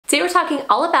Today we're talking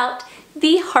all about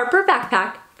the Harper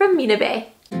backpack from Mina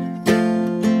Baie.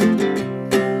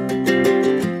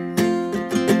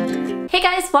 Hey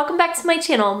guys, welcome back to my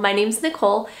channel. My name's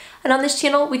Nicole, and on this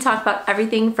channel we talk about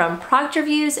everything from product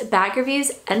reviews, bag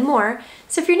reviews, and more.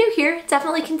 So if you're new here,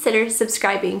 definitely consider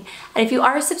subscribing. And if you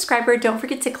are a subscriber, don't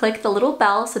forget to click the little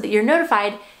bell so that you're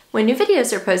notified when new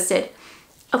videos are posted.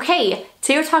 Okay,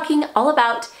 today we're talking all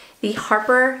about the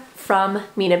Harper from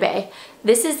Mina Baie.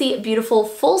 This is the beautiful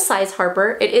full-size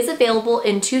Harper. It is available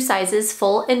in two sizes,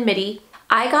 full and midi.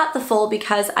 I got the full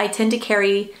because I tend to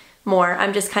carry more.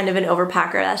 I'm just kind of an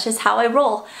overpacker. That's just how I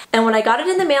roll. And when I got it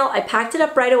in the mail, I packed it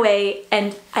up right away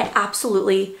and I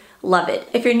absolutely love it.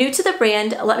 If you're new to the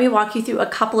brand, let me walk you through a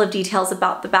couple of details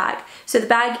about the bag. So the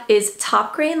bag is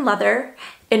top grain leather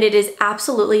and it is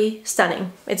absolutely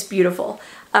stunning. It's beautiful.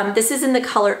 This is in the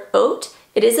color oat.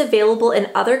 It is available in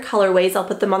other colorways. I'll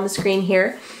put them on the screen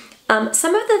here.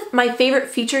 Some of my favorite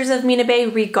features of Mina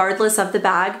Baie, regardless of the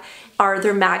bag, are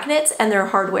their magnets and their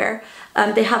hardware.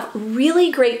 They have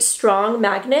really great strong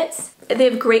magnets. They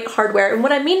have great hardware. And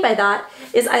what I mean by that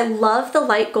is I love the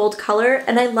light gold color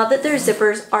and I love that their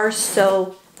zippers are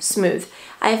so smooth.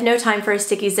 I have no time for a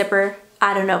sticky zipper.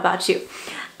 I don't know about you.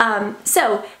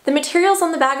 So the materials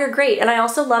on the bag are great, and I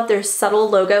also love their subtle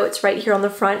logo. It's right here on the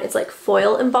front. It's like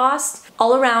foil embossed.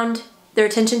 All around, their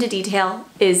attention to detail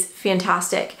is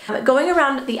fantastic. Going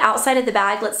around the outside of the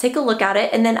bag, let's take a look at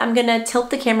it, and then I'm gonna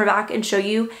tilt the camera back and show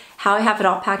you how I have it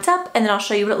all packed up, and then I'll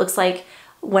show you what it looks like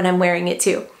when I'm wearing it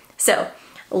too. So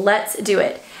let's do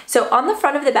it. So on the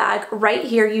front of the bag, right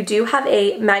here, you do have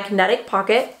a magnetic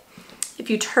pocket. If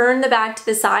you turn the bag to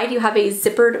the side, you have a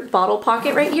zippered bottle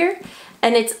pocket right here,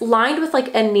 and it's lined with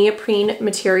like a neoprene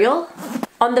material.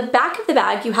 On the back of the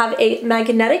bag, you have a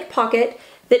magnetic pocket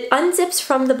that unzips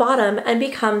from the bottom and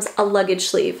becomes a luggage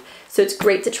sleeve. So it's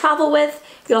great to travel with.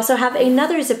 You also have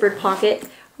another zippered pocket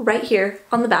right here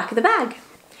on the back of the bag.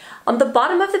 On the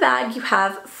bottom of the bag, you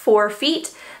have 4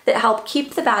 feet that help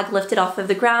keep the bag lifted off of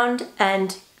the ground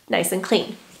and nice and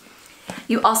clean.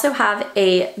 You also have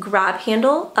a grab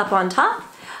handle up on top,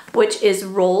 which is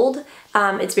rolled.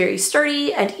 It's very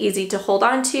sturdy and easy to hold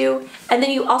on to. And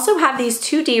then you also have these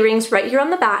 2 D-rings right here on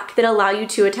the back that allow you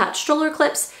to attach stroller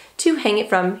clips to hang it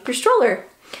from your stroller.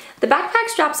 The backpack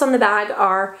straps on the bag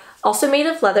are also made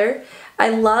of leather. I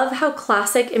love how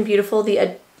classic and beautiful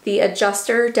the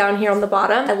adjuster down here on the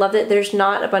bottom. I love that there's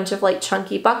not a bunch of like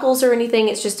chunky buckles or anything.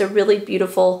 It's just a really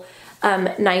beautiful,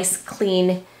 nice,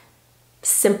 clean,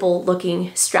 simple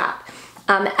looking strap.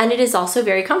 And it is also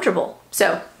very comfortable.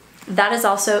 So that is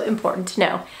also important to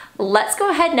know. Let's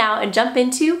go ahead now and jump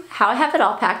into how I have it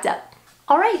all packed up.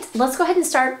 All right, let's go ahead and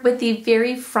start with the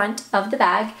very front of the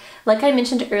bag. Like I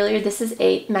mentioned earlier, this is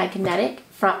a magnetic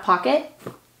front pocket,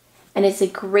 and it's a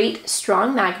great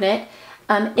strong magnet.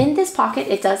 In this pocket,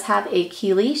 it does have a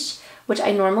key leash, which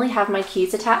I normally have my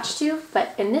keys attached to,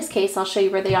 but in this case, I'll show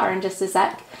you where they are in just a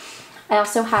sec. I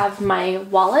also have my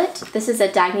wallet. This is a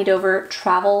Dagneyed over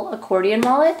travel accordion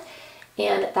wallet,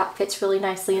 and that fits really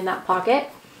nicely in that pocket.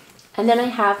 And then I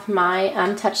have my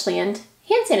Touchland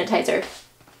hand sanitizer.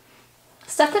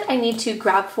 Stuff that I need to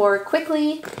grab for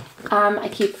quickly, I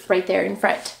keep right there in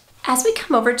front. As we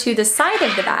come over to the side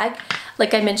of the bag,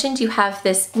 like I mentioned, you have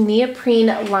this neoprene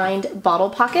lined bottle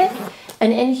pocket.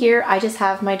 And in here, I just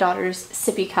have my daughter's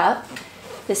sippy cup.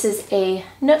 This is a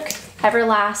Nook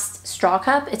Everlast straw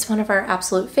cup. It's one of our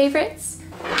absolute favorites.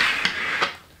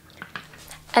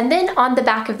 And then on the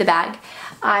back of the bag,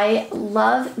 I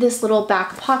love this little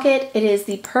back pocket. It is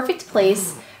the perfect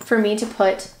place for me to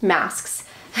put masks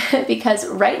because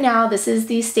right now this is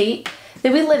the state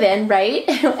that we live in, right?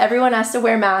 Everyone has to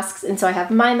wear masks, and so I have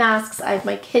my masks, I have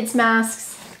my kids'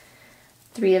 masks,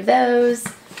 3 of those,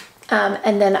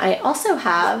 and then I also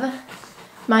have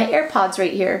my AirPods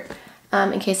right here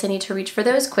in case I need to reach for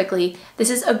those quickly. This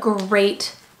is a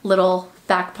great little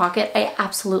back pocket. I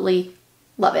absolutely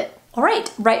love it. All right,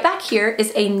 right back here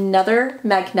is another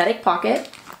magnetic pocket.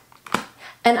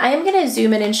 And I am gonna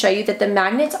zoom in and show you that the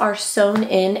magnets are sewn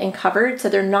in and covered, so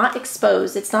they're not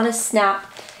exposed. It's not a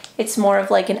snap. It's more of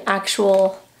like an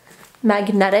actual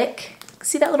magnetic.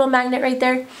 See that little magnet right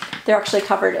there? They're actually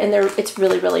covered, and it's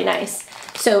really, really nice.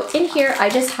 So in here, I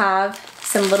just have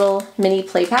some little mini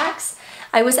play packs.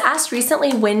 I was asked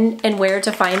recently when and where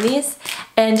to find these,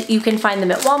 and you can find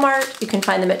them at Walmart, you can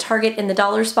find them at Target in the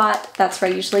dollar spot. That's where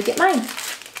I usually get mine,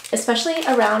 especially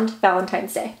around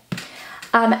Valentine's Day.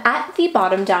 At the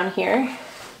bottom down here,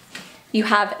 you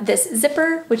have this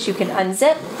zipper, which you can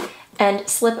unzip and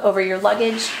slip over your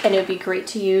luggage, and it would be great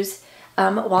to use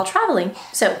while traveling.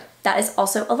 So that is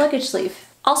also a luggage sleeve.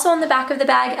 Also on the back of the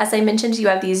bag, as I mentioned, you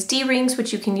have these D-rings,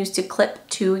 which you can use to clip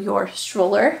to your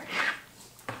stroller.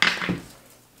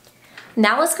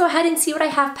 Now let's go ahead and see what I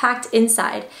have packed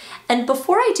inside. And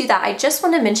before I do that, I just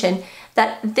want to mention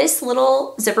that this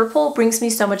little zipper pull brings me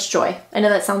so much joy. I know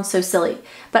that sounds so silly,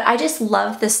 but I just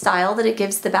love the style that it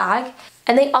gives the bag.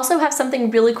 And they also have something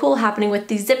really cool happening with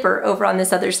the zipper over on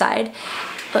this other side.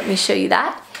 Let me show you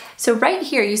that. So right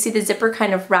here, you see the zipper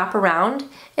kind of wrap around.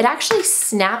 It actually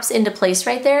snaps into place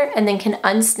right there and then can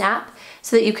unsnap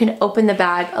so that you can open the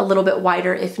bag a little bit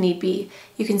wider if need be.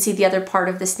 You can see the other part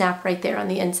of the snap right there on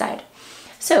the inside.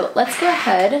 So let's go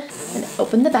ahead and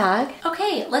open the bag.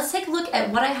 Okay, let's take a look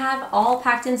at what I have all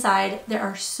packed inside. There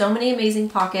are so many amazing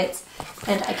pockets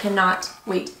and I cannot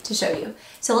wait to show you.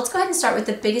 So let's go ahead and start with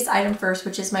the biggest item first,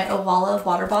 which is my Owala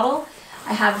water bottle.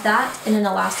 I have that in an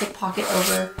elastic pocket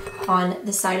over on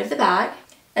the side of the bag.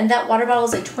 And that water bottle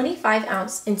is a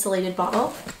 25-ounce insulated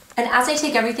bottle. And as I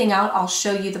take everything out, I'll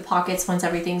show you the pockets once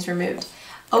everything's removed.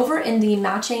 Over in the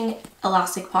matching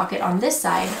elastic pocket on this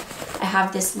side, I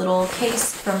have this little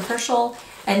case from Herschel,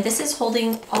 and this is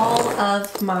holding all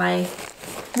of my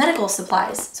medical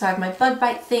supplies. So I have my bug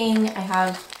bite thing, I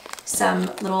have some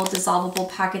little dissolvable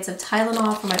packets of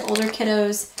Tylenol for my older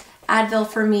kiddos, Advil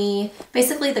for me.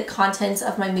 Basically the contents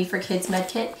of my Me for Kids med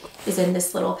kit is in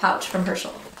this little pouch from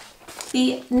Herschel.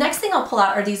 The next thing I'll pull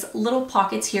out are these little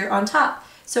pockets here on top.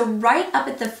 So right up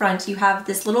at the front, you have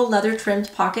this little leather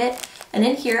trimmed pocket, and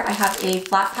in here I have a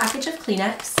flat package of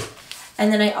Kleenex,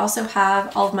 and then I also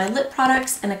have all of my lip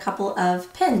products and a couple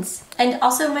of pins, and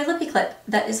also my Lippy clip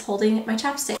that is holding my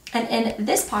chapstick. And in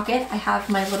this pocket, I have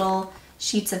my little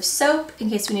sheets of soap in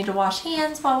case we need to wash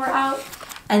hands while we're out,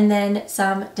 and then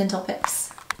some dental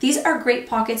picks. These are great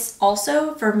pockets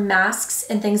also for masks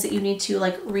and things that you need to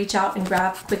like reach out and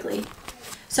grab quickly.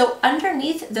 So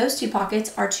underneath those two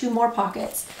pockets are two more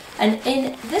pockets. And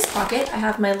in this pocket, I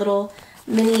have my little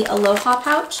mini Aloha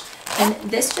pouch. And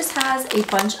this just has a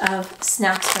bunch of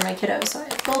snacks for my kiddos. So I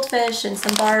have goldfish and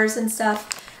some bars and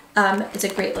stuff. It's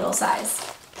a great little size.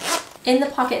 In the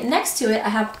pocket next to it, I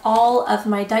have all of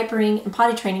my diapering and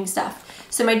potty training stuff.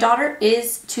 So my daughter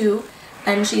is 2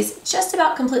 and she's just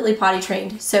about completely potty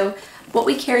trained. So what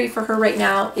we carry for her right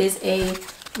now is a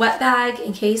wet bag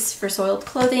in case for soiled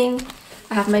clothing.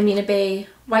 I have my Mina Baie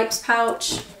wipes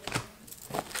pouch,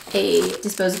 a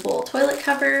disposable toilet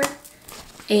cover,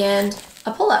 and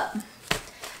a pull-up.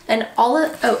 And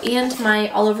and my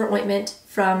all-over ointment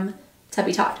from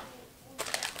Tubby Todd.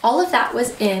 All of that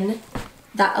was in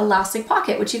that elastic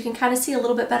pocket, which you can kind of see a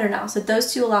little bit better now. So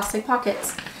those two elastic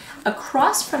pockets.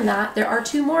 Across from that, there are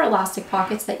 2 more elastic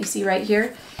pockets that you see right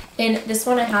here. In this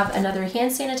one, I have another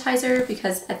hand sanitizer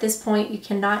because at this point you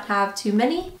cannot have too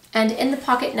many. And in the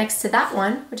pocket next to that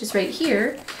one, which is right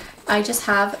here, I just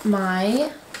have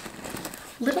my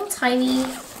little tiny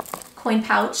coin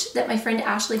pouch that my friend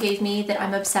Ashley gave me that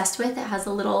I'm obsessed with. It has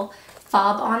a little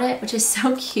fob on it, which is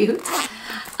so cute.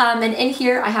 And in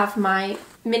here I have my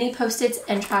mini Post-its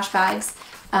and trash bags,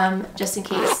 just in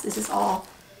case. This is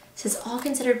all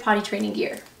considered potty training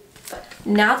gear.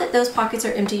 Now that those pockets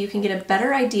are empty, you can get a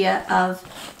better idea of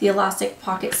the elastic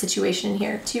pocket situation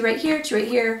here. 2 right here, 2 right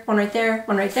here, 1 right there,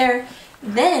 1 right there.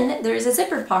 Then there's a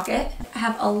zippered pocket. I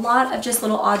have a lot of just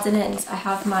little odds and ends. I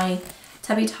have my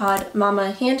Tubby Todd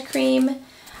Mama hand cream.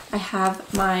 I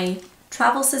have my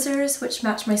travel scissors, which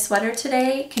match my sweater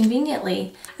today,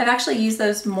 conveniently. I've actually used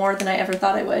those more than I ever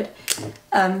thought I would,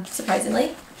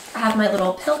 surprisingly. I have my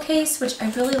little pill case, which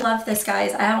I really love this,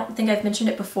 guys. I don't think I've mentioned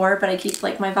it before, but I keep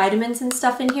like my vitamins and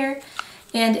stuff in here.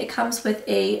 And it comes with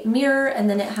a mirror, and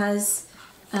then it has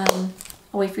a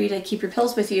way for you to keep your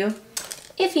pills with you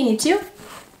if you need to.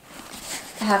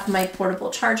 I have my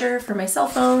portable charger for my cell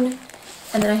phone,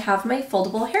 and then I have my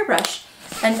foldable hairbrush.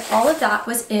 And all of that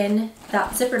was in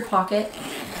that zippered pocket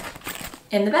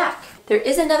in the back. There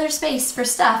is another space for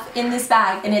stuff in this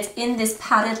bag, and it's in this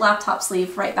padded laptop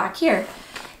sleeve right back here.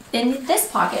 In this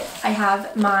pocket, I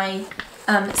have my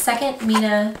second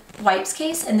Mina wipes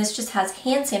case, and this just has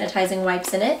hand sanitizing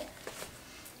wipes in it.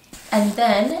 And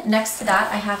then next to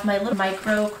that, I have my little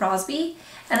micro Crosby,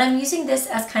 and I'm using this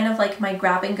as kind of like my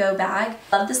grab and go bag.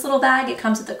 I love this little bag. It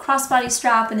comes with a crossbody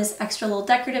strap and this extra little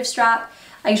decorative strap.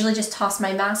 I usually just toss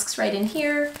my masks right in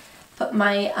here, put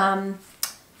my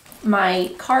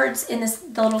my cards in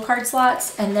the little card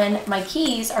slots, and then my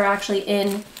keys are actually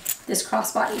in this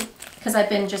crossbody, because I've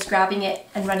been just grabbing it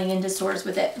and running into stores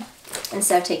with it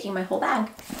instead of taking my whole bag.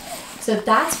 So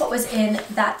that's what was in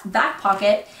that back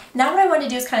pocket. Now what I want to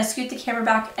do is kind of scoot the camera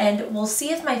back, and we'll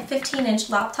see if my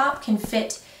 15-inch laptop can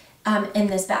fit in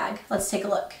this bag. Let's take a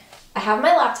look. I have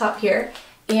my laptop here,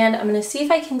 and I'm going to see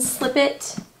if I can slip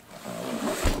it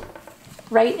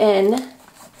right in. I'm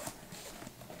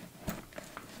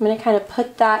gonna kind of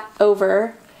put that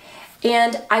over.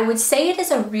 And I would say it is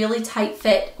a really tight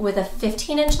fit with a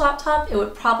 15-inch laptop. It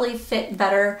would probably fit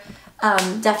better,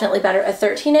 definitely better a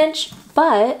 13-inch,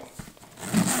 but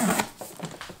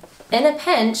in a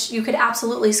pinch, you could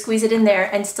absolutely squeeze it in there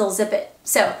and still zip it.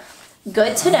 So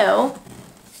good to know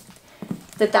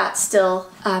that that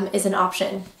still is an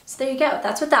option. So there you go,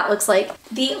 that's what that looks like.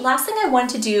 The last thing I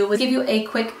wanted to do was give you a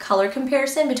quick color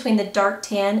comparison between the dark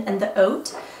tan and the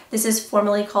oat. This is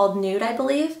formerly called nude, I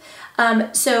believe.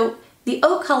 So the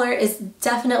oat color is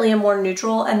definitely a more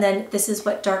neutral, and then this is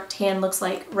what dark tan looks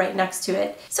like right next to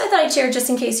it. So I thought I'd share just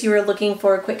in case you were looking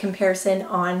for a quick comparison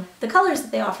on the colors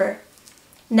that they offer.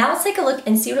 Now let's take a look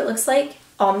and see what it looks like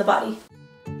on the body.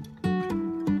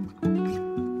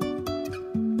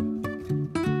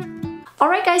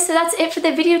 Alright guys, so that's it for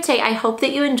the video today. I hope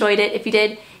that you enjoyed it. If you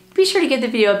did, be sure to give the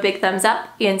video a big thumbs up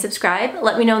and subscribe.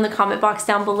 Let me know in the comment box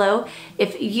down below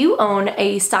if you own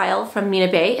a style from Mina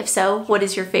Baie. If so, what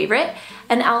is your favorite?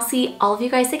 And I'll see all of you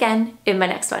guys again in my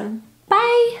next one.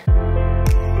 Bye!